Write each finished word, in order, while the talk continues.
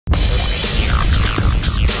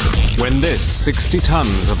When this 60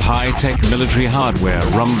 tons of high-tech military hardware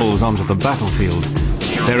rumbles onto the battlefield,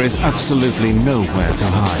 there is absolutely nowhere to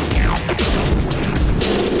hide.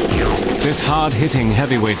 This hard-hitting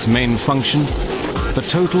heavyweight's main function, the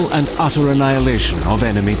total and utter annihilation of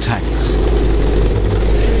enemy tanks.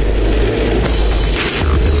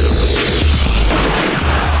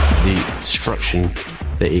 The destruction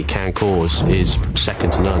that it can cause is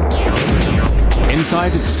second to none.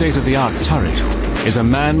 Inside its state-of-the-art turret is a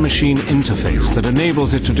man-machine interface that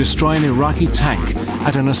enables it to destroy an Iraqi tank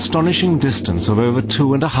at an astonishing distance of over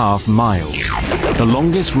 2.5 miles, the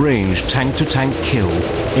longest range tank-to-tank kill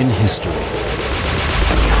in history.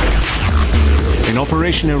 In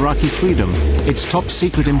Operation Iraqi Freedom, its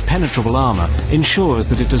top-secret impenetrable armor ensures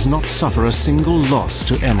that it does not suffer a single loss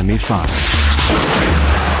to enemy fire.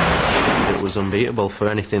 It was unbeatable for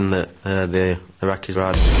anything that the Iraqis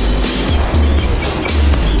had.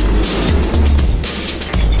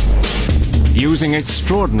 Using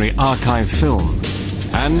extraordinary archive film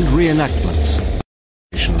and reenactments,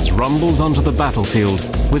 rumbles onto the battlefield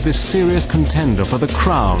with this serious contender for the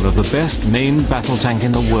crown of the best main battle tank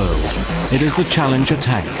in the world. It is the Challenger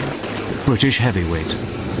tank, British heavyweight.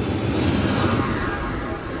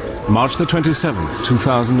 March the 27th,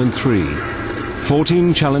 2003.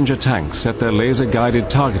 14 Challenger tanks set their laser-guided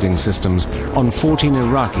targeting systems on 14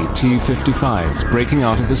 Iraqi T-55s breaking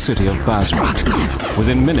out of the city of Basra.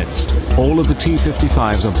 Within minutes, all of the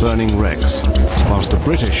T-55s are burning wrecks, whilst the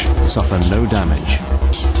British suffer no damage.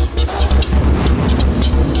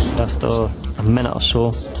 After a minute or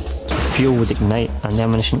so, the fuel would ignite and the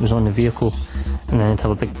ammunition was on the vehicle, and then it'd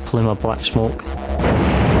have a big plume of black smoke.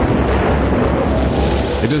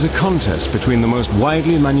 It is a contest between the most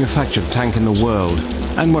widely manufactured tank in the world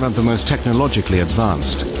and one of the most technologically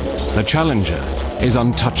advanced. The Challenger is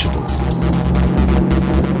untouchable.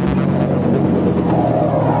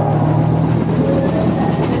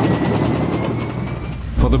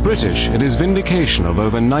 For the British, it is vindication of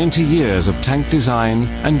over 90 years of tank design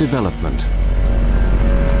and development.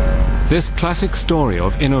 This classic story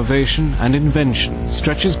of innovation and invention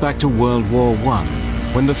stretches back to World War I,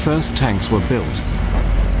 when the first tanks were built.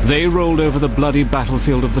 They rolled over the bloody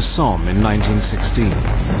battlefield of the Somme in 1916.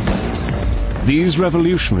 These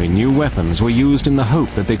revolutionary new weapons were used in the hope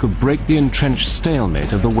that they could break the entrenched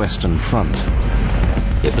stalemate of the Western Front.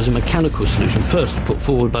 It was a mechanical solution first put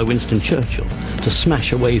forward by Winston Churchill to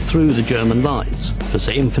smash a way through the German lines, for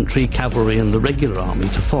say infantry, cavalry and the regular army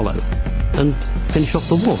to follow and finish off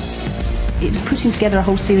the war. It was putting together a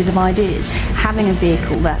whole series of ideas, having a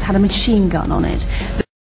vehicle that had a machine gun on it,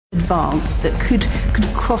 advanced, that could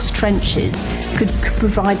cross trenches, could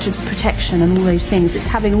provide protection and all those things. It's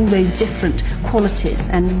having all those different qualities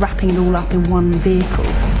and wrapping it all up in one vehicle.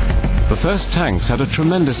 The first tanks had a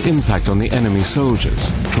tremendous impact on the enemy soldiers,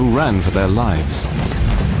 who ran for their lives.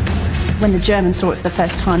 When the Germans saw it for the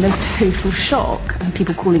first time, there was total shock, and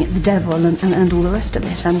people calling it the devil and all the rest of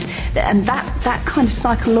it. And that kind of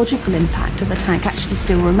psychological impact of the tank actually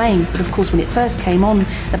still remains. But of course, when it first came on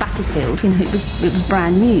the battlefield, it was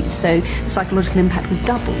brand new, so the psychological impact was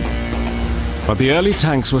double. But the early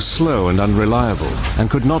tanks were slow and unreliable, and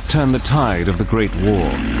could not turn the tide of the Great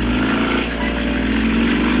War.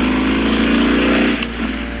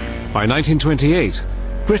 By 1928,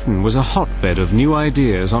 Britain was a hotbed of new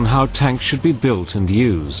ideas on how tanks should be built and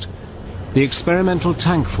used. The Experimental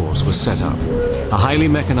Tank Force was set up, a highly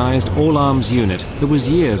mechanized all-arms unit that was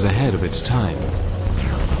years ahead of its time.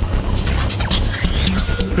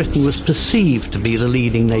 Britain was perceived to be the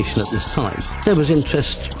leading nation at this time. There was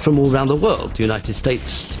interest from all around the world. The United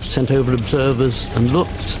States sent over observers and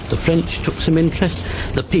looked. The French took some interest.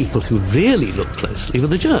 The people who really looked closely were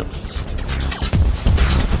the Germans.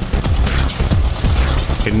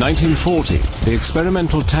 In 1940, the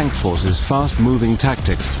Experimental Tank Force's fast-moving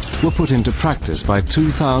tactics were put into practice by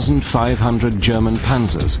 2,500 German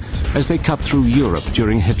panzers as they cut through Europe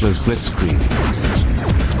during Hitler's Blitzkrieg.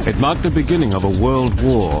 It marked the beginning of a world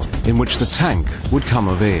war in which the tank would come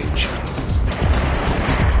of age.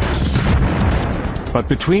 But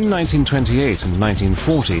between 1928 and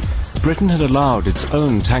 1940, Britain had allowed its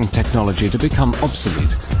own tank technology to become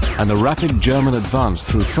obsolete, and the rapid German advance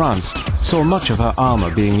through France saw much of her armor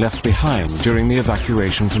being left behind during the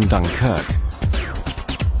evacuation from Dunkirk.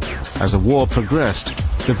 As the war progressed,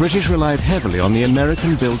 the British relied heavily on the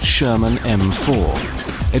American-built Sherman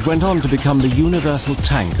M4. It went on to become the universal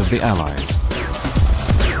tank of the Allies.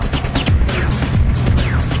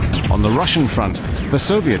 On the Russian front, the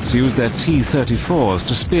Soviets used their T-34s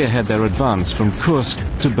to spearhead their advance from Kursk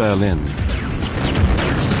to Berlin.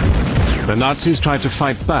 The Nazis tried to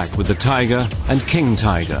fight back with the Tiger and King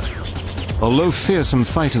Tiger. Although fearsome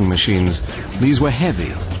fighting machines, these were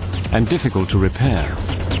heavy and difficult to repair.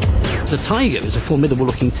 The Tiger is a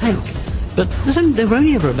formidable-looking tank, but there were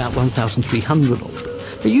only ever about 1,300 of them.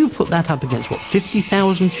 But you put that up against, what,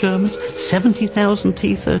 50,000 Shermans, 70,000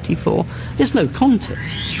 T-34? It's no contest.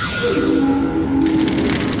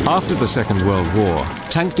 After the Second World War,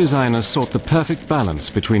 tank designers sought the perfect balance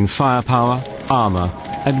between firepower, armour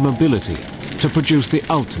and mobility to produce the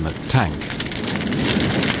ultimate tank.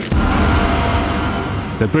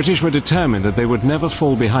 The British were determined that they would never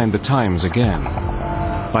fall behind the times again.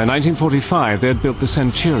 By 1945 they had built the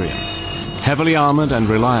Centurion. Heavily armoured and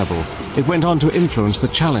reliable, it went on to influence the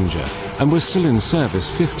Challenger and was still in service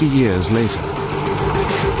 50 years later.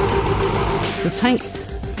 The tank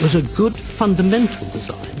was a good fundamental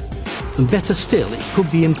design, and better still, it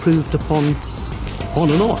could be improved upon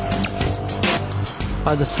on and on.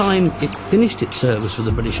 By the time it finished its service with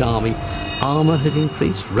the British Army, armour had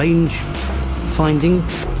increased, range finding,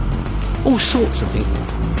 all sorts of things.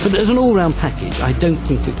 But as an all-round package, I don't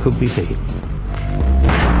think it could be beat.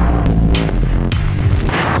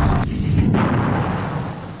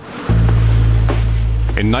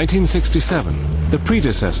 In 1967, the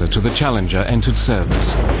predecessor to the Challenger entered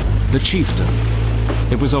service, the Chieftain.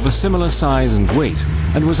 It was of a similar size and weight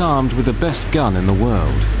and was armed with the best gun in the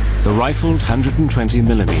world, the rifled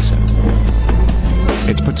 120mm.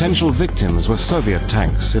 Its potential victims were Soviet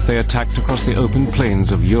tanks if they attacked across the open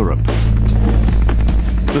plains of Europe.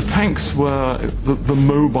 The tanks were the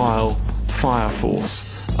mobile fire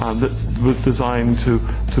force that was designed to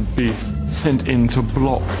be sent in to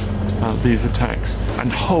block these attacks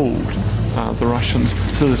and hold the Russians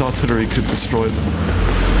so that artillery could destroy them.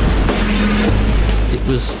 It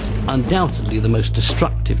was undoubtedly the most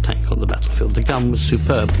destructive tank on the battlefield. The gun was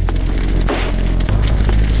superb.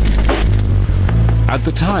 At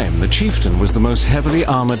the time, the Chieftain was the most heavily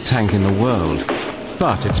armoured tank in the world,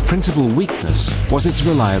 but its principal weakness was its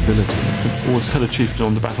reliability. Always had a Chieftain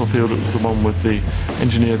on the battlefield. It was the one with the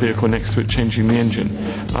engineer vehicle next to it changing the engine.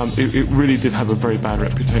 It really did have a very bad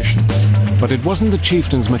reputation. But it wasn't the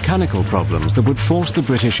Chieftain's mechanical problems that would force the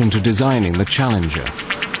British into designing the Challenger.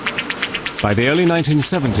 By the early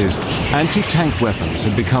 1970s, anti-tank weapons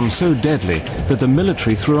had become so deadly that the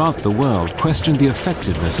military throughout the world questioned the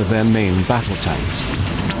effectiveness of their main battle tanks.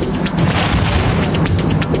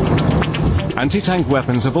 Anti-tank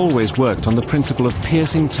weapons have always worked on the principle of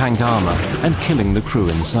piercing tank armour and killing the crew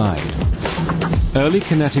inside. Early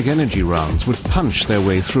kinetic energy rounds would punch their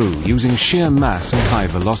way through using sheer mass and high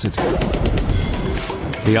velocity.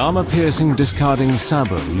 The armour-piercing discarding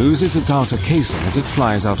sabre loses its outer casing as it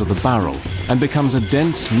flies out of the barrel and becomes a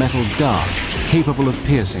dense metal dart capable of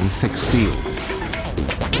piercing thick steel.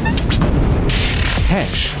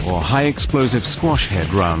 HESH, or high-explosive squash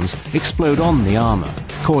head rounds, explode on the armour,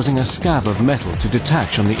 causing a scab of metal to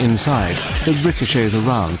detach on the inside that ricochets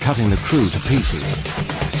around, cutting the crew to pieces.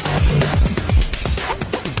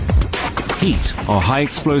 Heat, or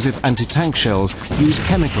high-explosive anti-tank shells, use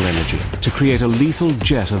chemical energy to create a lethal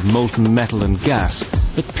jet of molten metal and gas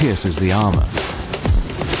that pierces the armour.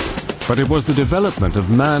 But it was the development of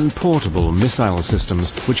man-portable missile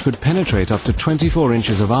systems which could penetrate up to 24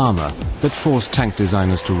 inches of armour that forced tank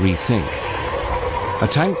designers to rethink. A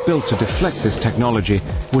tank built to deflect this technology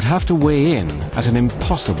would have to weigh in at an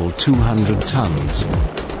impossible 200 tons.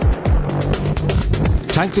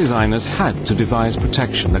 Tank designers had to devise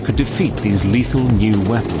protection that could defeat these lethal new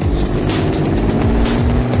weapons.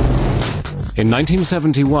 In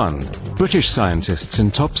 1971, British scientists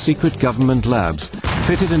in top-secret government labs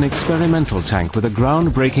fitted an experimental tank with a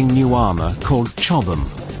groundbreaking new armour called Chobham.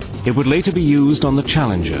 It would later be used on the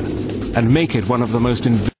Challenger and make it one of the most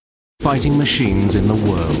invincible fighting machines in the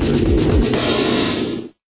world.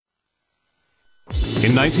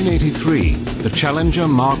 In 1983, the Challenger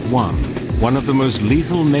Mark I, one of the most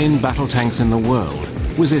lethal main battle tanks in the world,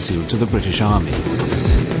 was issued to the British Army.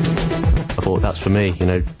 I thought, that's for me, you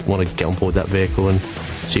know, want to get on board that vehicle and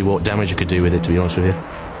see what damage I could do with it, to be honest with you.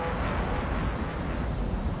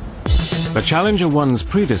 The Challenger 1's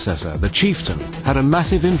predecessor, the Chieftain, had a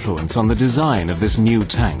massive influence on the design of this new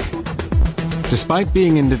tank. Despite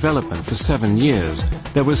being in development for 7 years,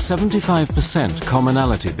 there was 75%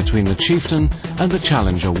 commonality between the Chieftain and the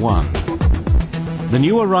Challenger 1. The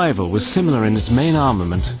new arrival was similar in its main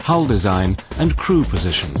armament, hull design and crew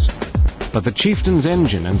positions. But the Chieftain's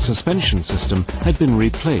engine and suspension system had been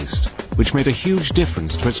replaced, which made a huge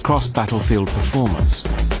difference to its cross-battlefield performance.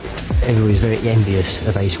 Everybody was very envious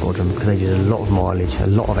of A Squadron because they did a lot of mileage, a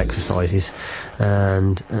lot of exercises,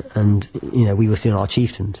 and you know, we were still our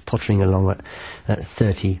Chieftains, pottering along at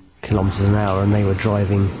 30 kilometres an hour, and they were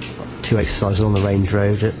driving to exercise along the Range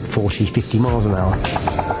Road at 40, 50 miles an hour.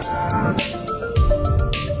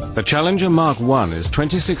 The Challenger Mark I is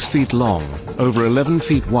 26 feet long, over 11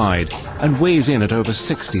 feet wide, and weighs in at over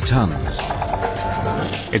 60 tons.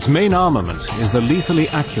 Its main armament is the lethally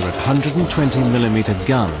accurate 120mm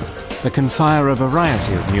gun that can fire a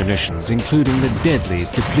variety of munitions, including the deadly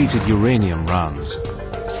depleted uranium rounds.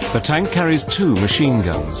 The tank carries 2 machine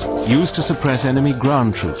guns, used to suppress enemy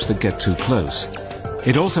ground troops that get too close.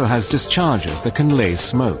 It also has dischargers that can lay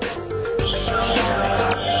smoke.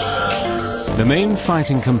 The main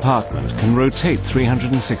fighting compartment can rotate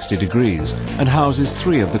 360 degrees and houses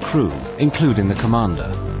 3 of the crew, including the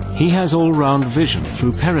commander. He has all-round vision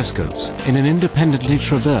through periscopes in an independently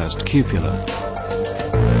traversed cupola.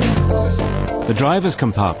 The driver's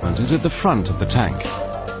compartment is at the front of the tank.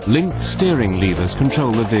 Linked steering levers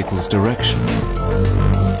control the vehicle's direction.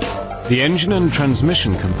 The engine and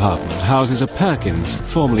transmission compartment houses a Perkins,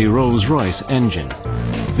 formerly Rolls-Royce, engine.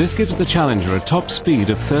 This gives the Challenger a top speed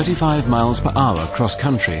of 35 miles per hour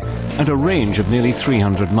cross-country and a range of nearly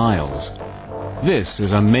 300 miles. This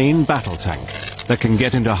is a main battle tank that can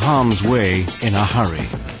get into harm's way in a hurry.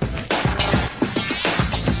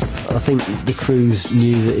 I think the crews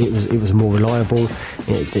knew that it was more reliable,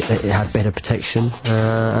 it had better protection,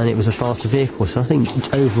 and it was a faster vehicle. So I think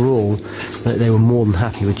overall they were more than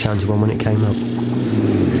happy with Challenger 1 when it came up.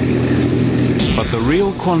 But the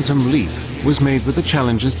real quantum leap was made with the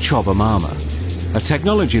Challenger's Chobham armour, a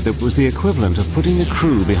technology that was the equivalent of putting a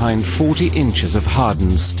crew behind 40 inches of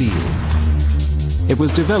hardened steel. It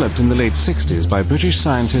was developed in the late 60s by British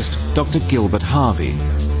scientist Dr. Gilbert Harvey,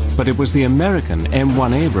 but it was the American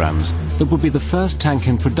M1 Abrams that would be the first tank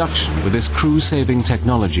in production with this crew-saving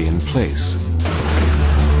technology in place.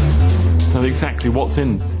 Now, exactly what's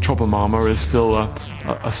in Chobham armour is still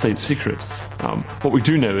a state secret. What we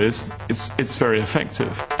do know is it's very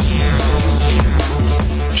effective.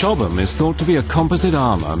 Chobham is thought to be a composite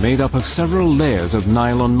armour made up of several layers of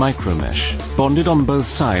nylon micromesh, bonded on both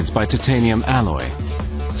sides by titanium alloy,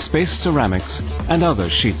 space ceramics, and other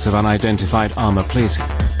sheets of unidentified armour plating.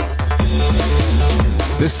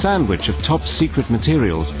 This sandwich of top-secret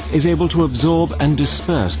materials is able to absorb and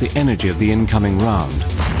disperse the energy of the incoming round,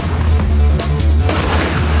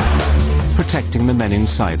 protecting the men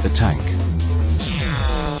inside the tank.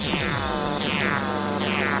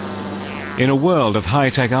 In a world of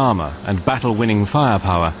high-tech armour and battle-winning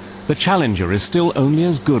firepower, the Challenger is still only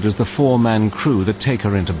as good as the 4-man crew that take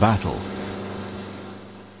her into battle.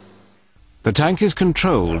 The tank is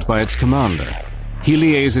controlled by its commander. He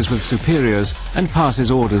liaises with superiors and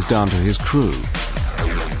passes orders down to his crew.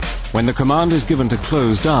 When the command is given to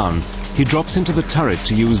close down, he drops into the turret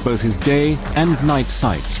to use both his day and night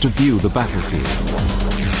sights to view the battlefield.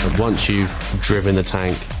 And once you've driven the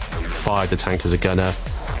tank, fired the tank as a gunner,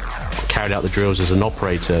 carried out the drills as an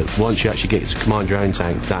operator, once you actually get to command your own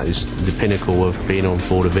tank, that is the pinnacle of being on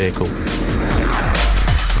board a vehicle.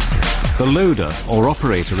 The loader, or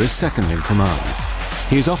operator, is second in command.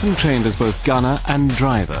 He is often trained as both gunner and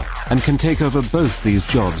driver, and can take over both these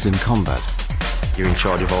jobs in combat. You're in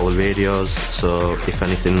charge of all the radios, so if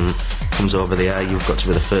anything comes over the air, you've got to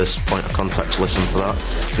be the first point of contact to listen for that.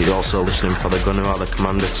 But you're also listening for the gunner or the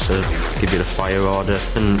commander to give you the fire order.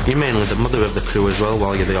 And you're mainly the mother of the crew as well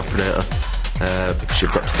while you're the operator, because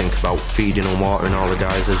you've got to think about feeding and watering all the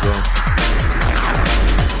guys as well.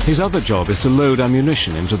 His other job is to load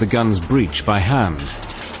ammunition into the gun's breech by hand.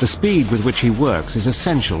 The speed with which he works is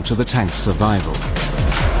essential to the tank's survival.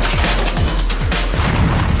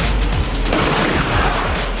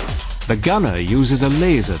 The gunner uses a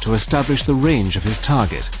laser to establish the range of his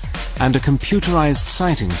target, and a computerized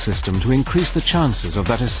sighting system to increase the chances of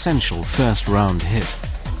that essential first round hit.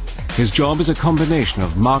 His job is a combination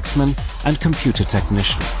of marksman and computer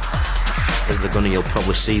technician. As the gunner, you'll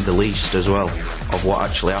probably see the least as well of what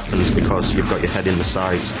actually happens, because you've got your head in the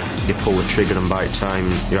sights, you pull the trigger, and by the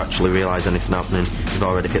time you actually realise anything happening, you've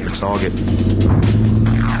already hit the target.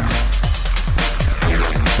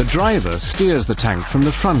 The driver steers the tank from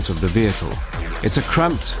the front of the vehicle. It's a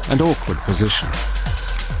cramped and awkward position.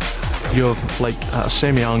 You're like at a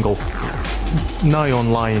semi-angle, nigh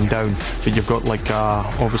on lying down, but you've got like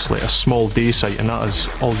obviously a small day sight, and that is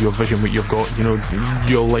all your vision what you've got. You know,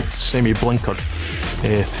 you're like semi-blinkered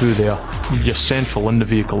through there. You're central in the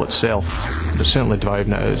vehicle itself, but certainly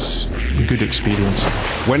driving it is a good experience.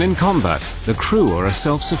 When in combat, the crew are a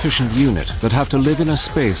self-sufficient unit that have to live in a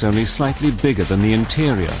space only slightly bigger than the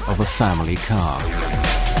interior of a family car.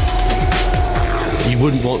 You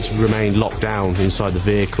wouldn't want to remain locked down inside the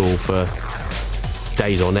vehicle for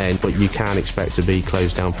days on end, but you can expect to be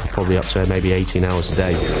closed down for probably up to maybe 18 hours a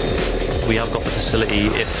day. We have got the facility,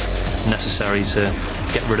 if necessary, to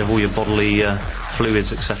get rid of all your bodily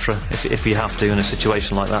fluids, etc., if you have to in a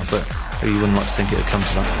situation like that, but you wouldn't like to think it would come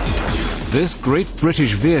to that. This great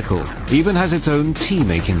British vehicle even has its own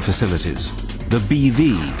tea-making facilities, the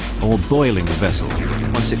BV, or boiling vessel.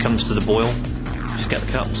 Once it comes to the boil, just get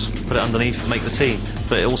the cups, put it underneath, make the tea,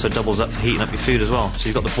 but it also doubles up for heating up your food as well. So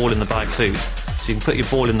you've got the boil in the bag food, so you can put your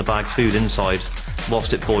boil in the bag food inside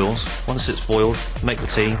whilst it boils. Once it's boiled, make the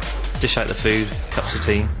tea, dish out the food, cups of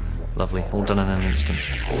tea, lovely, all done in an instant.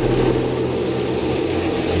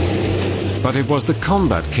 But it was the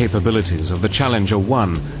combat capabilities of the Challenger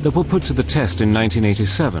 1 that were put to the test in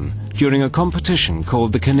 1987 during a competition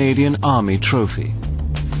called the Canadian Army Trophy.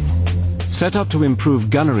 Set up to improve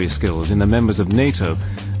gunnery skills in the members of NATO,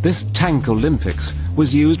 this Tank Olympics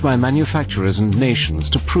was used by manufacturers and nations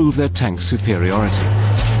to prove their tank superiority.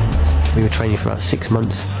 We were training for about 6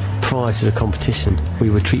 months prior to the competition. We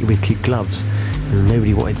were treated with kid gloves. And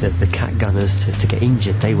nobody wanted the cat gunners to get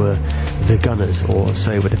injured. They were the gunners, or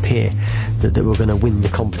so it would appear, that were going to win the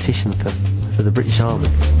competition for the British Army.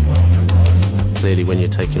 Clearly, when you're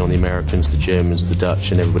taking on the Americans, the Germans, the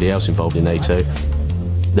Dutch and everybody else involved in NATO,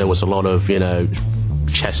 there was a lot of,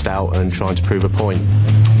 chest out and trying to prove a point.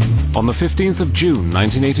 On the 15th of June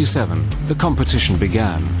 1987, the competition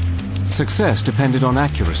began. Success depended on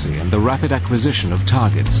accuracy and the rapid acquisition of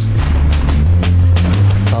targets.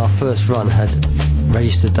 Our first run had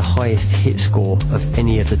registered the highest hit score of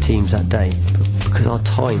any of the teams that day. But because our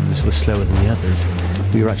times were slower than the others,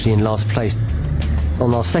 we were actually in last place.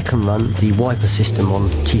 On our second run, the wiper system on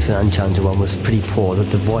Chieftain and Challenger 1 was pretty poor.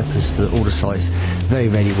 The wipers for all the sites very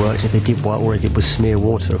rarely worked. If they did, all they did was smear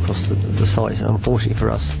water across the sites. Unfortunately for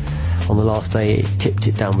us, on the last day it tipped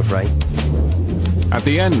it down with rain. At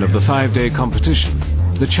the end of the 5-day competition,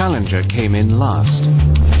 the Challenger came in last.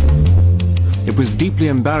 It was deeply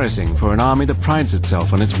embarrassing for an army that prides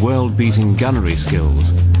itself on its world-beating gunnery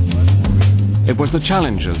skills. It was the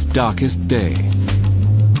Challenger's darkest day.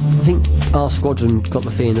 I think our squadron got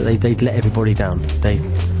the feeling that they'd let everybody down. They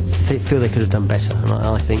feel they could have done better, and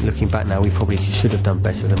I think looking back now we probably should have done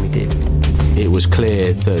better than we did. It was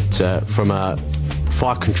clear that from a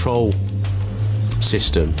fire control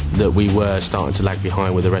system that we were starting to lag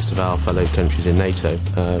behind with the rest of our fellow countries in NATO,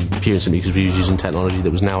 purely simply because we were using technology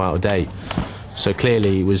that was now out of date. So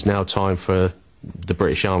clearly it was now time for the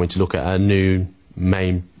British Army to look at a new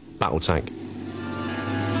main battle tank.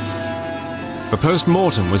 The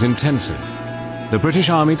post-mortem was intensive. The British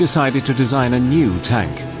Army decided to design a new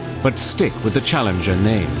tank, but stick with the Challenger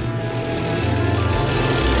name.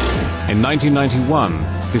 In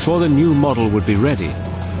 1991, before the new model would be ready,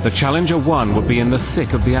 the Challenger 1 would be in the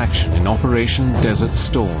thick of the action in Operation Desert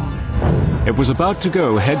Storm. It was about to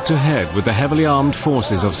go head-to-head with the heavily armed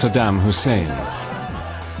forces of Saddam Hussein.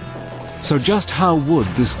 So just how would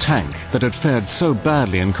this tank, that had fared so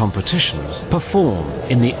badly in competitions, perform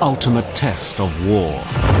in the ultimate test of war?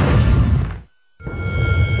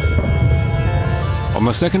 On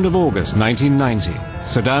the 2nd of August 1990,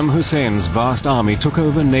 Saddam Hussein's vast army took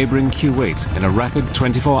over neighboring Kuwait in a rapid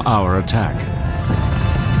 24-hour attack.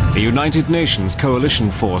 A United Nations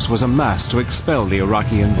coalition force was amassed to expel the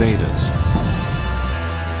Iraqi invaders.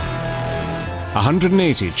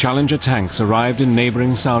 180 Challenger tanks arrived in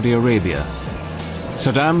neighboring Saudi Arabia.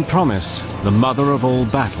 Saddam promised the mother of all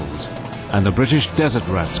battles, and the British desert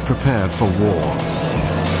rats prepared for war.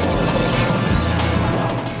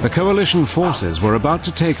 The coalition forces were about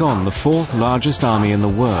to take on the 4th largest army in the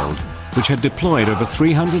world, which had deployed over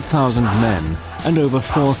 300,000 men and over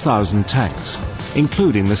 4,000 tanks,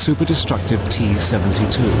 including the super-destructive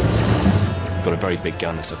T-72. We've got a very big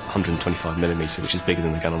gun, it's a 125mm, which is bigger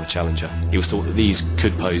than the gun on the Challenger. It was thought that these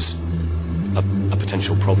could pose a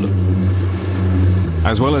potential problem.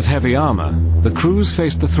 As well as heavy armour, the crews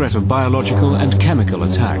faced the threat of biological and chemical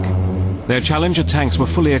attack. Their Challenger tanks were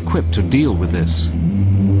fully equipped to deal with this.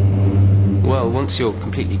 Well, once you're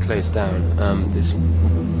completely closed down, there's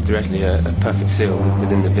theoretically a perfect seal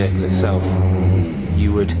within the vehicle itself.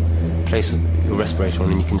 You would place your respirator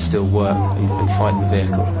on and you can still work and fight the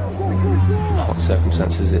vehicle. In hot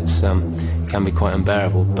circumstances it can be quite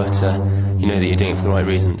unbearable, but you know that you're doing it for the right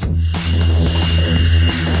reasons.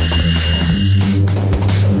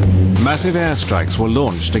 Massive airstrikes were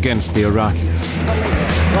launched against the Iraqis.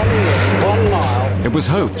 It was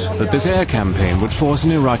hoped that this air campaign would force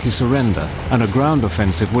an Iraqi surrender and a ground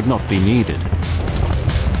offensive would not be needed.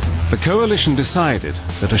 The coalition decided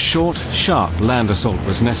that a short, sharp land assault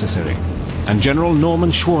was necessary, and General Norman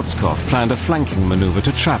Schwarzkopf planned a flanking maneuver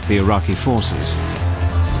to trap the Iraqi forces.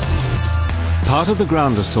 Part of the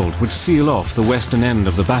ground assault would seal off the western end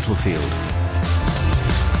of the battlefield.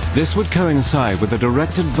 This would coincide with a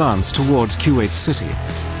direct advance towards Kuwait City,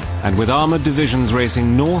 and with armored divisions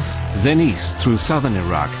racing north, then east through southern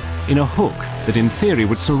Iraq, in a hook that in theory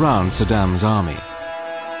would surround Saddam's army.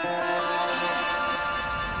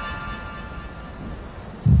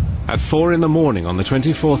 At 4 in the morning on the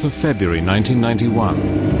 24th of February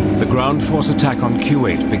 1991, the ground force attack on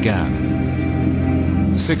Kuwait began.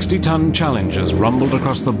 60-ton Challengers rumbled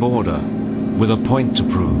across the border with a point to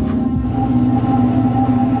prove.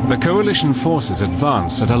 The coalition forces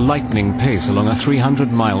advanced at a lightning pace along a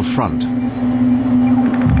 300-mile front.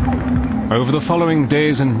 Over the following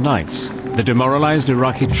days and nights, the demoralized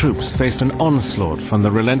Iraqi troops faced an onslaught from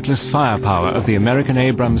the relentless firepower of the American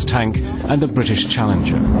Abrams tank and the British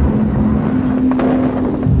Challenger.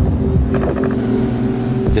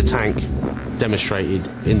 The tank demonstrated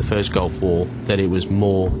in the First Gulf War that it was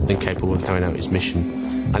more than capable of carrying out its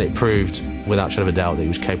mission, and it proved without shadow of a doubt that it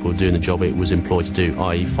was capable of doing the job it was employed to do,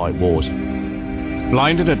 i.e. fight wars.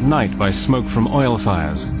 Blinded at night by smoke from oil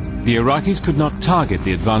fires, the Iraqis could not target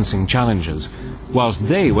the advancing Challengers, whilst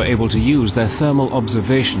they were able to use their thermal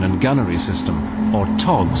observation and gunnery system, or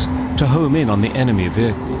TOGS, to home in on the enemy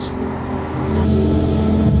vehicles.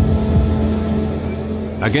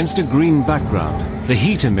 Against a green background, the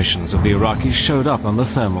heat emissions of the Iraqis showed up on the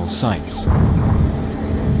thermal sights.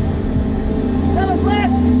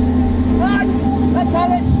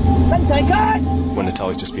 When the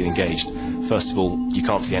target's just been engaged, first of all, you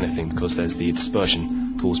can't see anything because there's the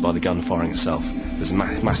dispersion caused by the gun firing itself. There's a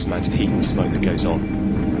massive amount of heat and smoke that goes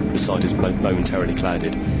on. The sight is momentarily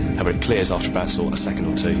clouded. However, it clears after about a second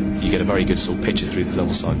or two. You get a very good picture through the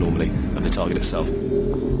thermal sight normally of the target itself.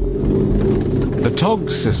 The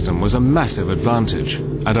TOGS system was a massive advantage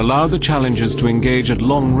and allowed the Challengers to engage at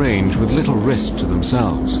long range with little risk to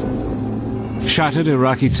themselves. Shattered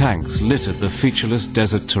Iraqi tanks littered the featureless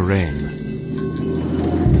desert terrain.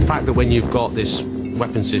 The fact that when you've got this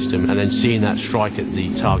weapon system and then seeing that strike at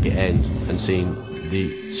the target end and seeing the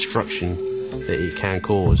destruction that it can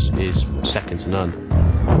cause is second to none.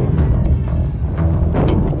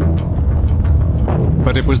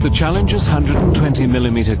 But it was the Challenger's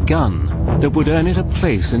 120mm gun that would earn it a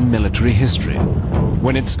place in military history,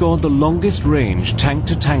 when it scored the longest range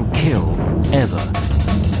tank-to-tank kill ever.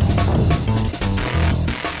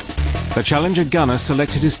 The Challenger gunner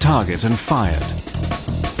selected his target and fired.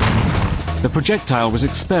 The projectile was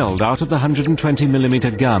expelled out of the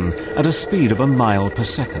 120mm gun at a speed of 1 mile per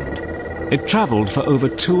second. It travelled for over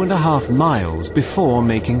 2.5 miles before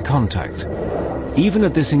making contact. Even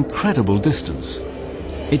at this incredible distance,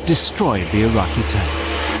 it destroyed the Iraqi tank.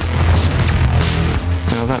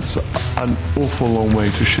 Now that's an awful long way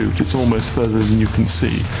to shoot. It's almost further than you can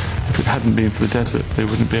see. If it hadn't been for the desert, they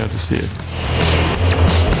wouldn't be able to see it.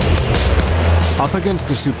 Up against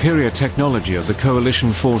the superior technology of the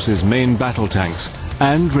coalition forces' main battle tanks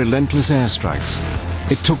and relentless airstrikes,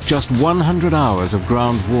 it took just 100 hours of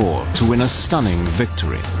ground war to win a stunning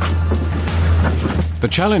victory. The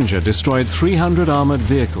Challenger destroyed 300 armored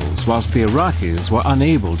vehicles, whilst the Iraqis were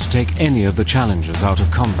unable to take any of the Challengers out of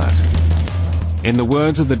combat. In the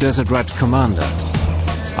words of the Desert Rat's commander,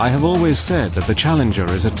 "I have always said that the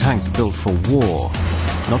Challenger is a tank built for war,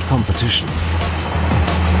 not competitions."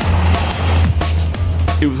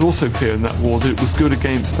 It was also clear in that war that it was good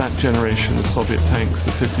against that generation of Soviet tanks,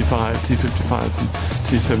 the 55, T-55s and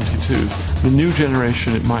T-72s. The new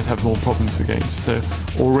generation it might have more problems against. So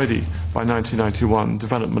already by 1991,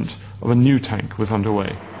 development of a new tank was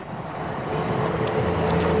underway.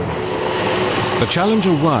 The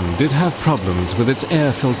Challenger 1 did have problems with its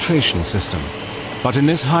air filtration system, but in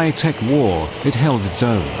this high-tech war, it held its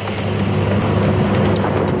own.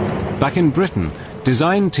 Back in Britain,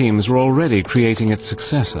 design teams were already creating its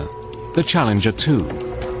successor, the Challenger 2.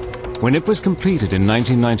 When it was completed in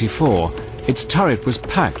 1994, its turret was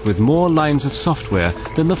packed with more lines of software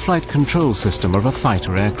than the flight control system of a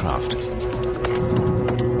fighter aircraft.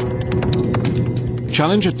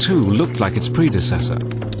 Challenger 2 looked like its predecessor.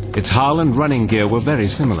 Its hull and running gear were very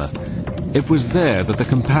similar. It was there that the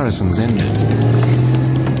comparisons ended.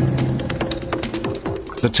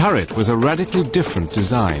 The turret was a radically different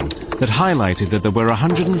design that highlighted that there were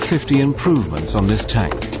 150 improvements on this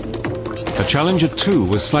tank. The Challenger 2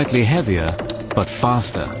 was slightly heavier, but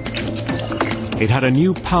faster. It had a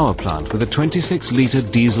new power plant with a 26-litre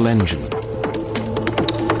diesel engine.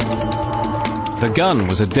 The gun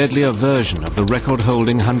was a deadlier version of the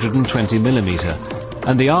record-holding 120mm,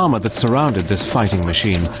 and the armour that surrounded this fighting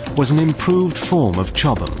machine was an improved form of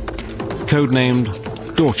Chobham, codenamed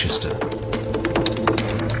Dorchester.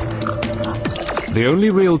 The only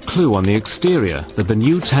real clue on the exterior that the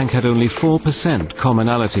new tank had only 4%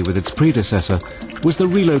 commonality with its predecessor was the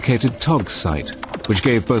relocated TOGS site, which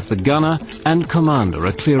gave both the gunner and commander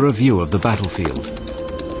a clearer view of the battlefield.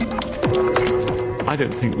 I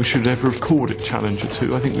don't think we should ever have called it Challenger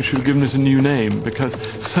 2. I think we should have given it a new name because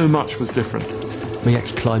so much was different. When you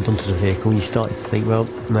actually climbed onto the vehicle, you started to think, well,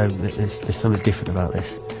 no, there's something different about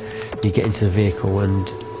this. You get into the vehicle and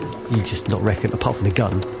you just not reckon, apart from the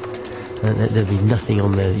gun, there'd be nothing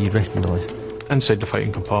on there that you'd recognise. Inside the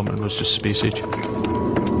fighting compartment was just space age.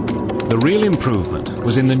 The real improvement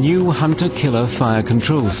was in the new Hunter-Killer fire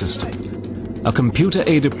control system, a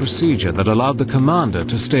computer-aided procedure that allowed the commander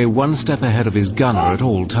to stay one step ahead of his gunner at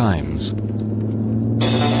all times.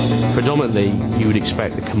 Predominantly, you would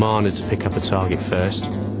expect the commander to pick up a target first,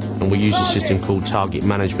 and we use a system called target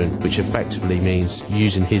management, which effectively means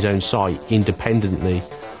using his own sight independently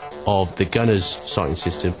of the gunner's sighting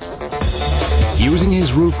system. Using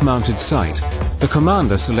his roof-mounted sight, the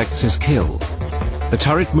commander selects his kill. The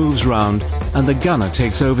turret moves round and the gunner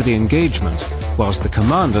takes over the engagement, whilst the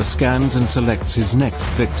commander scans and selects his next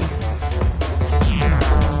victim.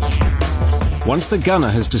 Once the gunner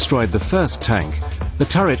has destroyed the first tank, the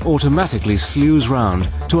turret automatically slews round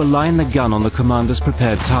to align the gun on the commander's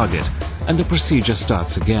prepared target, and the procedure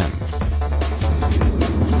starts again.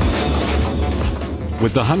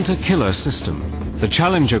 With the Hunter-Killer system, the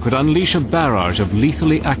Challenger could unleash a barrage of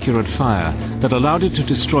lethally accurate fire that allowed it to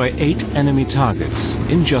destroy 8 enemy targets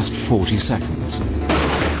in just 40 seconds.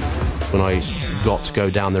 When I got to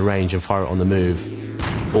go down the range and fire it on the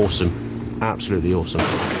move, awesome, absolutely awesome.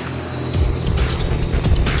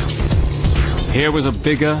 Here was a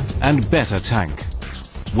bigger and better tank,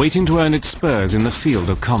 waiting to earn its spurs in the field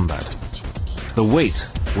of combat. The wait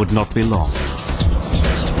would not be long.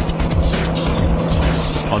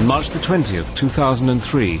 On March the 20th,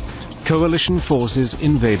 2003, coalition forces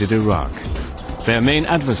invaded Iraq. Their main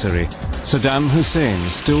adversary, Saddam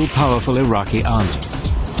Hussein's still powerful Iraqi army.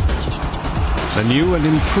 The new and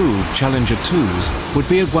improved Challenger 2s would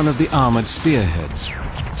be at one of the armoured spearheads.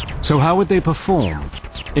 So how would they perform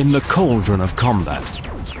in the cauldron of combat?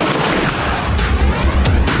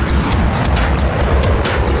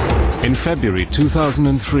 In February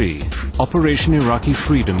 2003, Operation Iraqi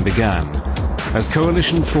Freedom began, as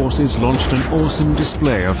coalition forces launched an awesome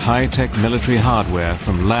display of high-tech military hardware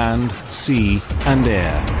from land, sea and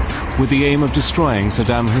air, with the aim of destroying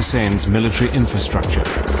Saddam Hussein's military infrastructure.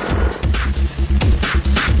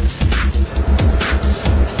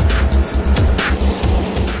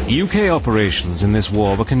 UK operations in this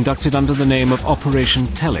war were conducted under the name of Operation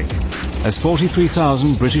Telic, as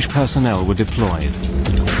 43,000 British personnel were deployed.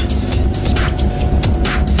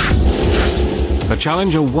 The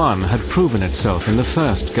Challenger 1 had proven itself in the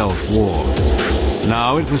first Gulf War.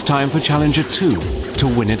 Now it was time for Challenger 2 to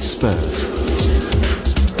win its spurs.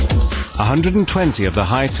 120 of the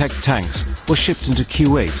high-tech tanks were shipped into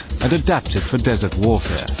Kuwait and adapted for desert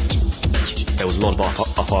warfare. There was a lot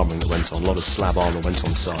of up-armouring that went on, a lot of slab armour went on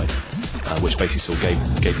the side, which basically sort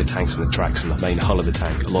of gave the tanks and the tracks and the main hull of the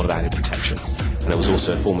tank a lot of added protection. And there was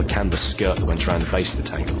also a form of canvas skirt that went around the base of the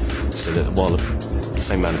tank, so that while the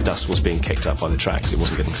same amount of dust was being kicked up by the tracks, it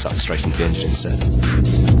wasn't getting sucked straight into the engine instead.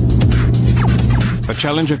 The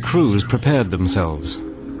Challenger crews prepared themselves.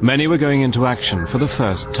 Many were going into action for the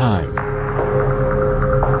first time.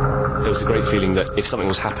 There was the great feeling that if something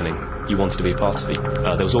was happening, you wanted to be a part of it.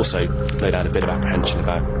 There was also, no doubt, a bit of apprehension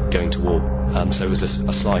about going to war. So it was a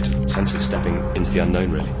slight sense of stepping into the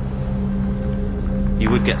unknown, really. You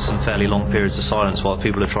would get some fairly long periods of silence while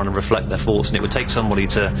people are trying to reflect their thoughts, and it would take somebody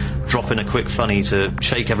to drop in a quick funny to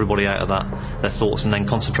shake everybody out of their thoughts, and then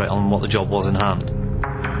concentrate on what the job was in hand.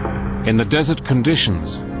 In the desert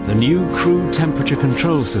conditions, the new Crew Temperature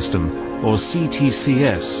Control System, or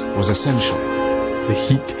CTCS, was essential. The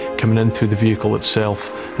heat coming in through the vehicle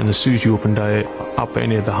itself, and as soon as you opened up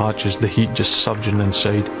any of the hatches, the heat just surging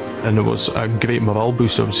inside. And it was a great morale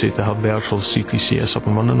boost, I would say, to have the actual CTCS up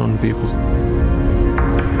and running on vehicles.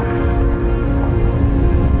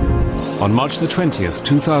 On March the 20th,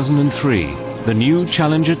 2003, the new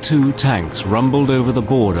Challenger 2 tanks rumbled over the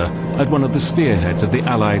border at one of the spearheads of the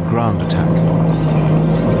Allied ground attack.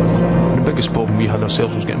 The biggest problem we had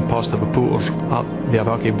ourselves was getting past the reporters at the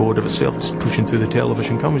Iraqi border itself, just pushing through the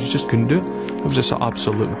television cameras. You just couldn't do it. It was just an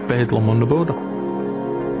absolute bedlam on the border.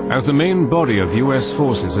 As the main body of US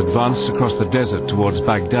forces advanced across the desert towards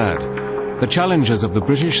Baghdad, the Challengers of the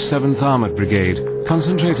British 7th Armoured Brigade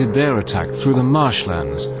concentrated their attack through the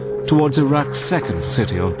marshlands towards Iraq's second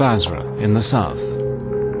city of Basra in the south.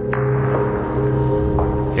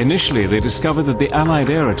 Initially, they discovered that the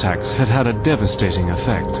Allied air attacks had had a devastating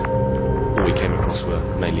effect. all we came across were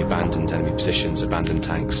mainly abandoned enemy positions, abandoned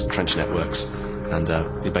tanks, trench networks, and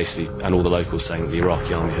and all the locals saying that the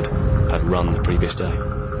Iraqi army had run the previous day.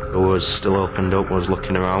 It was still opened up, was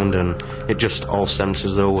looking around, and it just all seemed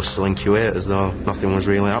as though we're still in Kuwait, as though nothing was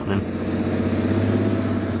really happening.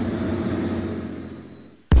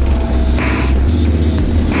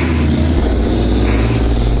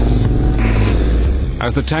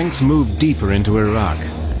 As the tanks moved deeper into Iraq,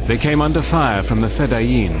 they came under fire from the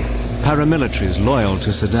Fedayeen, paramilitaries loyal to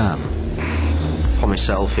Saddam. For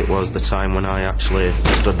myself, it was the time when I actually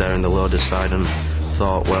stood there in the loader's side and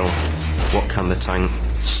thought, well, what can the tank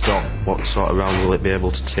stop? What sort of round will it be able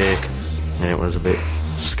to take? Yeah, it was a bit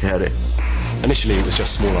scary. Initially it was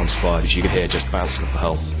just small arms fire, which you could hear just bouncing off the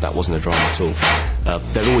hull. That wasn't a drama at all.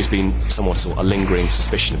 There'd always been somewhat a lingering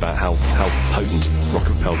suspicion about how potent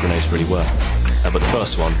rocket-propelled grenades really were. But the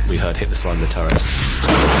first one we heard hit the side of the turret.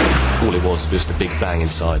 All it was just a big bang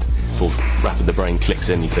inside. Full rapid, the brain clicks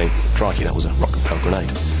in, you think, crikey, that was a rocket-propelled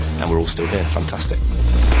grenade. And we're all still here, fantastic.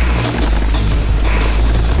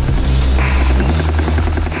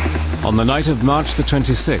 On the night of March the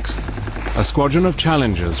 26th, a squadron of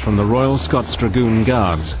Challengers from the Royal Scots Dragoon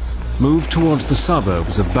Guards moved towards the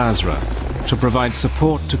suburbs of Basra to provide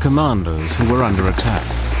support to commandos who were under attack.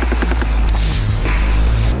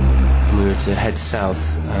 We were to head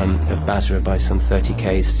south of Basra by some 30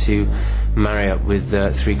 k's to marry up with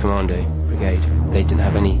 3 Commando Brigade. They didn't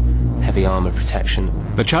have any heavy armour protection.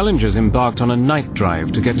 The Challengers embarked on a night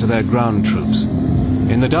drive to get to their ground troops.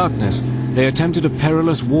 In the darkness, they attempted a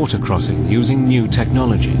perilous water crossing using new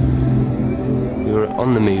technology. We were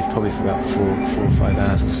on the move probably for about 4 or 5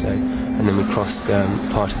 hours or so, and then we crossed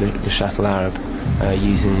part of the Shatt al-Arab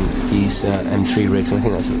using these M3 rigs, and I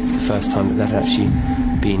think that's the first time that had actually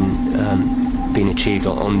been achieved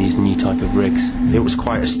on these new type of rigs. It was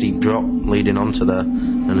quite a steep drop leading onto there,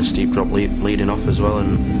 and a steep drop leading off as well,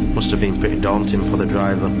 and must have been pretty daunting for the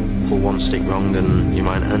driver. Pull one stick wrong and you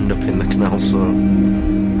might end up in the canal, so...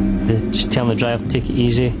 Just telling the driver to take it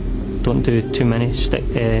easy, don't do too many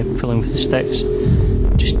pulling with the sticks,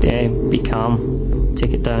 just be calm,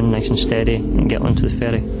 take it down nice and steady and get onto the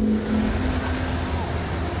ferry.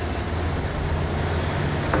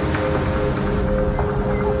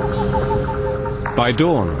 By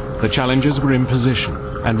dawn, the Challengers were in position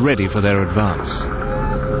and ready for their advance.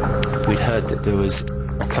 We'd heard that there was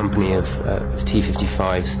a company of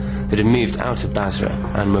T-55s that had moved out of Basra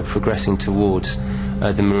and were progressing towards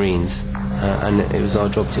the Marines, and it was our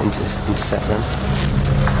job to intercept them.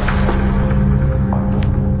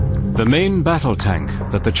 The main battle tank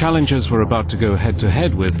that the Challengers were about to go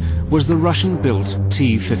head-to-head with was the Russian-built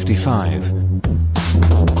T-55.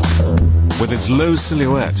 With its low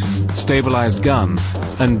silhouette, stabilized gun,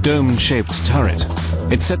 and dome-shaped turret,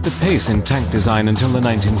 it set the pace in tank design until the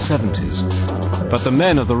 1970s. But the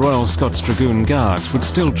men of the Royal Scots Dragoon Guards would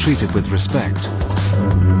still treat it with respect.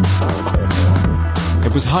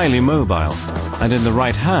 It was highly mobile, and in the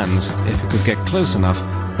right hands, if it could get close enough,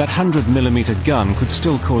 that 100mm gun could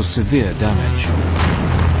still cause severe damage.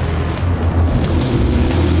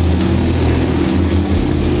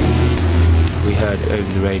 We heard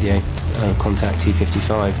over the radio, contact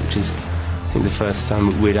T-55, which is, I think, the first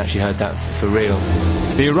time we'd actually heard that for real.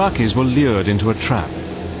 The Iraqis were lured into a trap,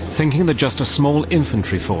 thinking that just a small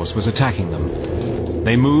infantry force was attacking them.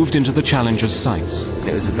 They moved into the Challengers' sights.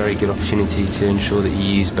 It was a very good opportunity to ensure that you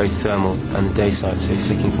use both thermal and the day sight, so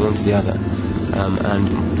flicking from one to the other.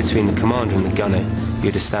 And between the commander and the gunner,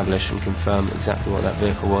 you'd establish and confirm exactly what that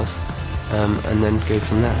vehicle was, and then go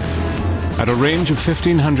from there. At a range of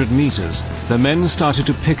 1,500 meters, the men started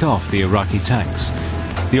to pick off the Iraqi tanks.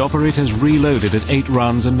 The operators reloaded at 8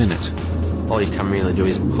 rounds a minute. All you can really do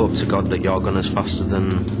is hope to God that your gunner's faster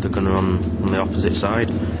than the gunner on the opposite side,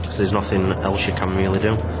 because there's nothing else you can really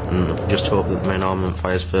do, and just hope that the main armament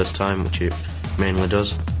fires first time, which it mainly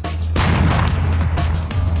does.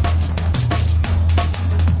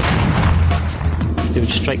 They would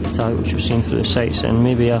strike the target which was seen through the sights, and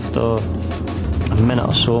maybe after a minute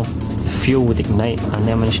or so the fuel would ignite and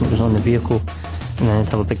the ammunition that was on the vehicle, and then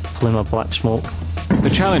it'd have a big plume of black smoke. The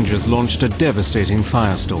Challengers launched a devastating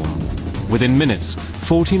firestorm. Within minutes,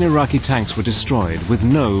 14 Iraqi tanks were destroyed with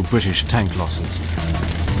no British tank losses.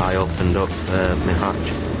 I opened up my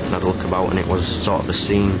hatch and had a look about, and it was sort of a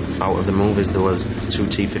scene out of the movies. There was 2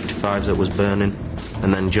 T-55s that was burning,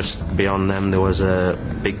 and then just beyond them there was a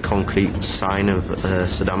big concrete sign of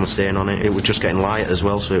Saddam Hussein on it. It was just getting light as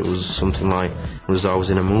well, so it was something like I was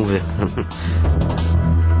in a movie.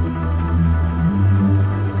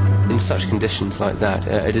 In such conditions like that,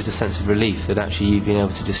 it is a sense of relief that actually you've been able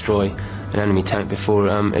to destroy an enemy tank before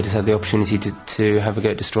it has had the opportunity to have a go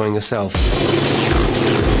at destroying yourself.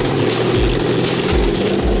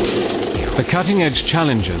 The cutting-edge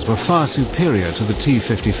Challengers were far superior to the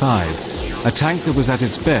T-55, a tank that was at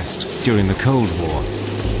its best during the Cold War.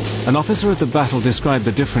 An officer at the battle described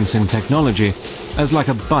the difference in technology as like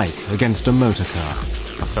a bike against a motor car.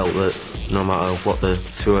 I felt that no matter what they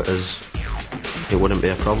threw at us, it wouldn't be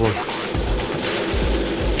a problem.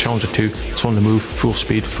 Challenger 2, it's on the move, full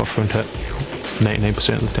speed, first round hit,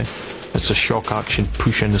 99% of the time. It's a shock action,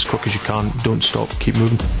 push in as quick as you can, don't stop, keep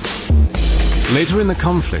moving. Later in the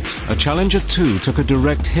conflict, a Challenger 2 took a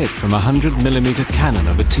direct hit from a 100mm cannon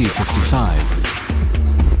of a T-55.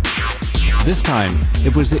 This time,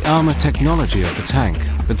 it was the armour technology of the tank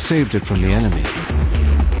that saved it from the enemy.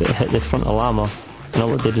 It hit the frontal armour, and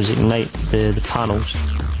all it did was ignite the panels,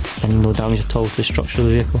 and no damage at all to the structure of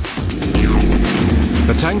the vehicle.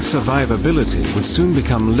 The tank's survivability would soon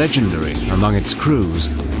become legendary among its crews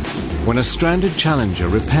when a stranded Challenger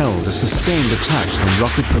repelled a sustained attack from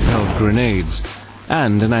rocket-propelled grenades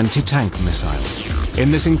and an anti-tank missile. In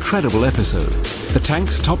this incredible episode, the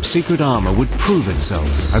tank's top-secret armour would prove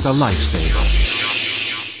itself as a lifesaver.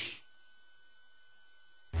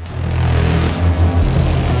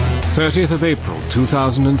 "30th of April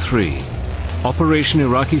 2003. Operation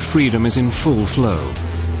Iraqi Freedom is in full flow.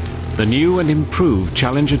 The new and improved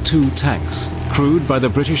Challenger 2 tanks, crewed by the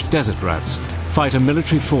British Desert Rats, fight a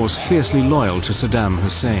military force fiercely loyal to Saddam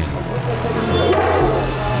Hussein.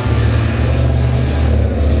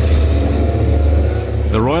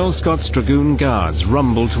 The Royal Scots Dragoon Guards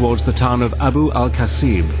rumble towards the town of Abu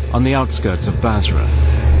al-Kasib on the outskirts of Basra.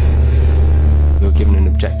 We were given an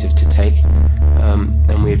objective to take,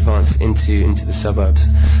 and we advanced into the suburbs.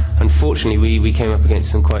 Unfortunately, we came up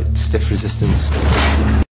against some quite stiff resistance.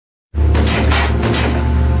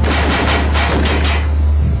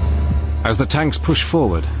 As the tanks push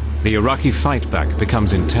forward, the Iraqi fight back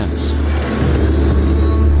becomes intense.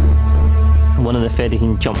 One of the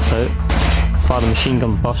Fedayeen jumped out, fired a machine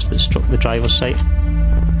gun burst that struck the driver's side,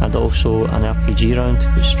 and also an RPG round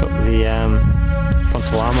which struck the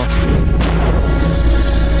frontal armour.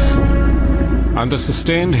 Under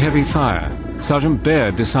sustained heavy fire, Sergeant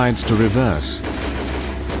Baird decides to reverse.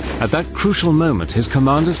 At that crucial moment, his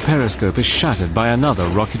commander's periscope is shattered by another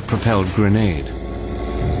rocket-propelled grenade.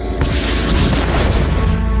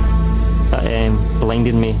 That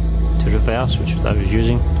blinded me to reverse, which I was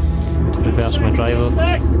using to reverse my driver.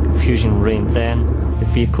 Confusion reigned then. The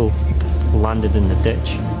vehicle landed in the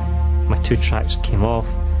ditch. My two tracks came off,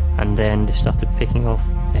 and then they started picking off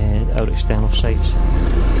our external sights.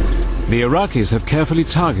 The Iraqis have carefully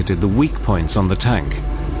targeted the weak points on the tank.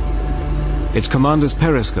 Its commander's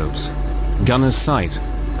periscopes, gunner's sight,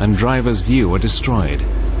 and driver's view are destroyed.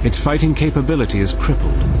 Its fighting capability is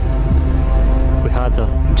crippled. We had an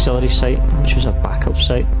auxiliary sight, which was a backup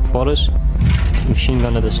sight for us. Machine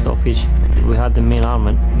gun at the stoppage. We had the main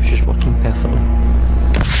armament, which was working perfectly.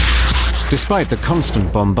 Despite the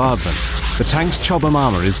constant bombardment, the tank's Chobham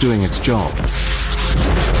armour is doing its job.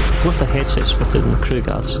 With the headsets fitted in the crew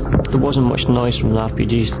guards, there wasn't much noise from the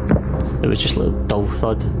RPGs. It was just a little dull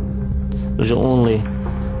thud. There was only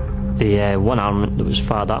the one armament that was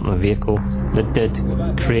fired at my vehicle that did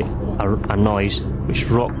create a noise which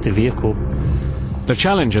rocked the vehicle. The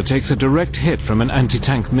Challenger takes a direct hit from an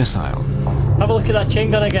anti-tank missile. Have a look at that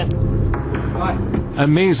chain gun again.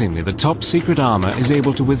 Amazingly, the top-secret armour is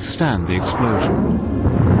able to withstand the explosion.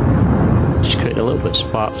 Just created a little bit of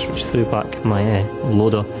sparks which threw back my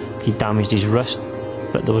loader. He damaged his wrist,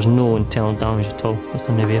 but there was no internal damage at all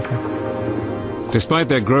within the vehicle. Despite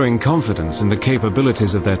their growing confidence in the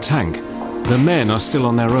capabilities of their tank, the men are still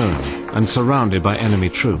on their own and surrounded by enemy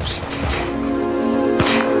troops.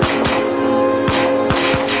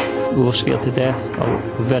 We were scared to death,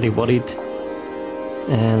 very worried,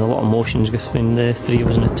 and a lot of emotions between the three of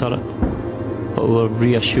us in the turret. But we were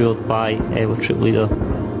reassured by our troop leader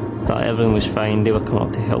that everything was fine, they were coming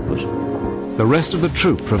up to help us. The rest of the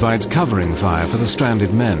troop provides covering fire for the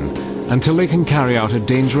stranded men until they can carry out a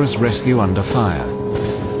dangerous rescue under fire.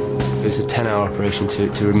 It was a 10-hour operation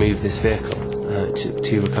to remove this vehicle,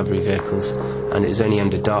 two recovery vehicles, and it was only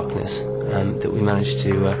under darkness that we managed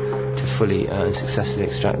to fully and successfully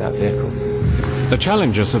extract that vehicle. The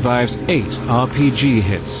Challenger survives 8 RPG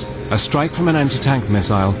hits, a strike from an anti-tank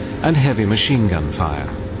missile, and heavy machine gun fire.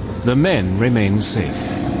 The men remain safe.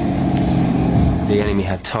 The enemy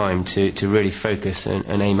had time to really focus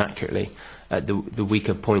and aim accurately at the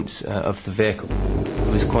weaker points of the vehicle. It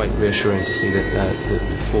was quite reassuring to see that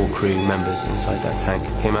the 4 crew members inside that tank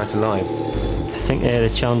came out alive. I think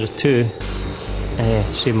the Challenger 2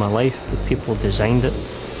 saved my life. The people who designed it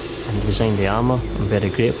and designed the armour, I'm very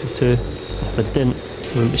grateful to. If I didn't,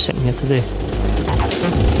 I wouldn't be sitting here today.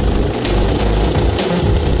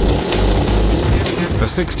 The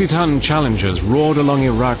 60-ton Challengers roared along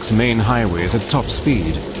Iraq's main highways at top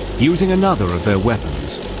speed, using another of their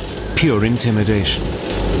weapons, pure intimidation.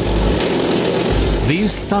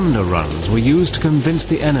 These thunder runs were used to convince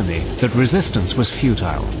the enemy that resistance was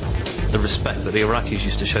futile. The respect that the Iraqis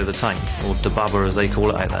used to show the tank, or Dababa as they call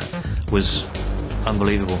it out there, was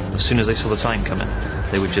unbelievable. As soon as they saw the tank coming,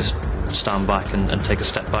 they would just stand back and take a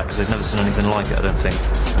step back, because they'd never seen anything like it, I don't think.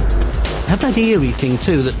 Had that eerie thing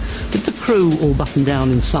too, that with the crew all buttoned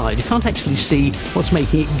down inside, you can't actually see what's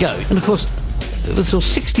making it go. And of course, with sort of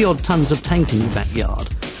 60-odd tons of tank in your backyard,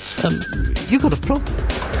 you've got a problem.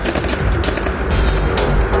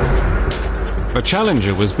 The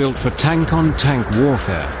Challenger was built for tank-on-tank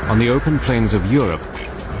warfare on the open plains of Europe,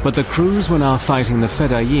 but the crews were now fighting the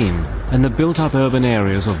Fedayeen and the built-up urban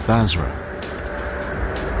areas of Basra.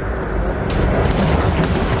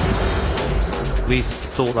 We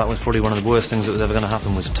thought that was probably one of the worst things that was ever going to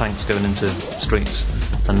happen, was tanks going into streets,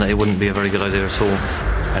 and that it wouldn't be a very good idea at all.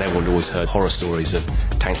 And everyone always heard horror stories of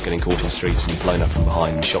tanks getting caught in streets and blown up from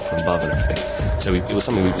behind and shot from above and everything. So it was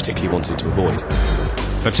something we particularly wanted to avoid.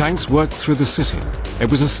 The tanks worked through the city.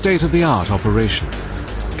 It was a state-of-the-art operation.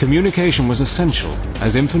 Communication was essential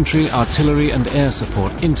as infantry, artillery and air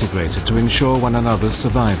support integrated to ensure one another's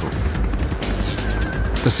survival.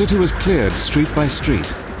 The city was cleared street by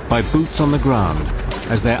street by boots on the ground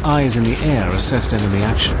as their eyes in the air assessed enemy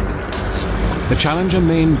action. The Challenger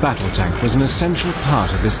main battle tank was an essential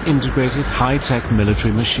part of this integrated high-tech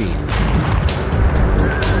military machine.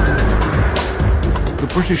 The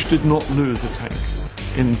British did not lose a tank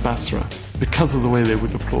in Basra because of the way they were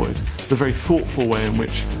deployed, the very thoughtful way in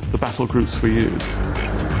which the battle groups were used.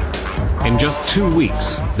 In just 2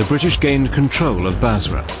 weeks, the British gained control of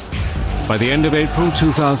Basra. By the end of April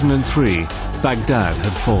 2003, Baghdad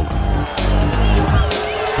had fallen.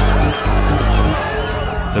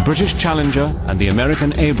 The British Challenger and the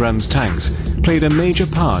American Abrams tanks played a major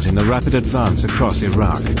part in the rapid advance across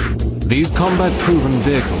Iraq. These combat-proven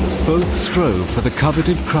vehicles both strove for the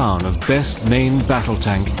coveted crown of best main battle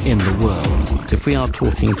tank in the world. If we are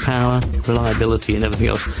talking power, reliability and everything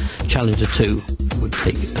else, Challenger 2 would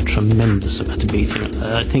take a tremendous amount of beating.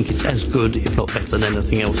 I think it's as good, if not better than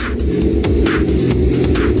anything else.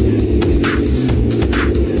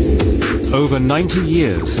 Over 90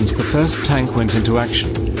 years since the first tank went into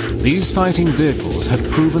action, these fighting vehicles had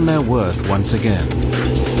proven their worth once again.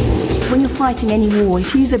 When you're fighting any war,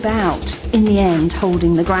 it is about, in the end,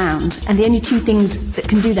 holding the ground. And the only two things that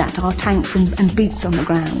can do that are tanks and boots on the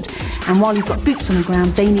ground. And while you've got boots on the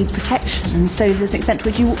ground, they need protection. And so there's an extent to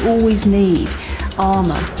which you always need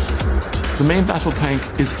armour. The main battle tank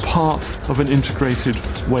is part of an integrated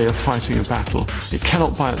way of fighting a battle. It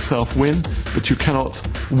cannot by itself win, but you cannot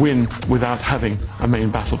win without having a main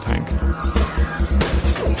battle tank.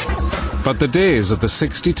 But the days of the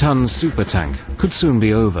 60-ton super tank could soon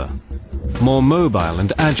be over. More mobile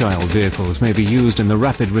and agile vehicles may be used in the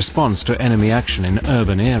rapid response to enemy action in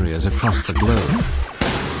urban areas across the globe.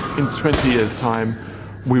 In 20 years' time,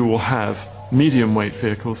 we will have medium-weight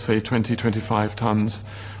vehicles, say 20-25 tons,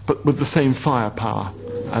 but with the same firepower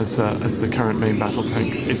as the current main battle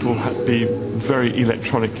tank. It will be very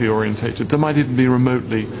electronically orientated. There might even be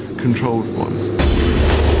remotely controlled ones.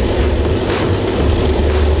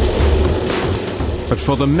 But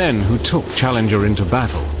for the men who took Challenger into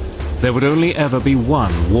battle, there would only ever be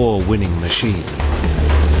one war-winning machine.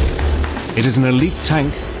 It is an elite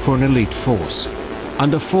tank for an elite force.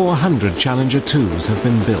 Under 400 Challenger 2s have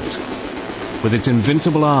been built. With its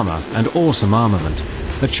invincible armour and awesome armament,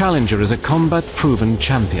 the Challenger is a combat-proven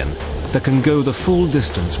champion that can go the full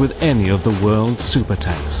distance with any of the world's super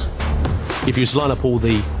tanks. If you just line up all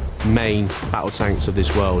the main battle tanks of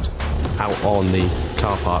this world out on the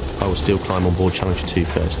car park, I will still climb on board Challenger 2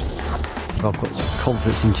 first. I've got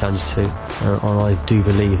confidence in Challenger 2, and I do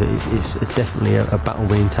believe that it's definitely a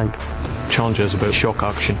battle-winning tank. Challenger is about shock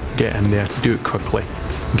action. Get in there, do it quickly,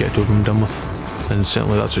 and get it over and done with. And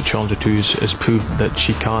certainly that's what Challenger 2 has proved that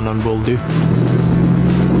she can and will do.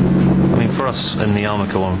 I mean, for us in the Armour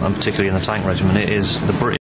Corps, and particularly in the Tank Regiment, it is the British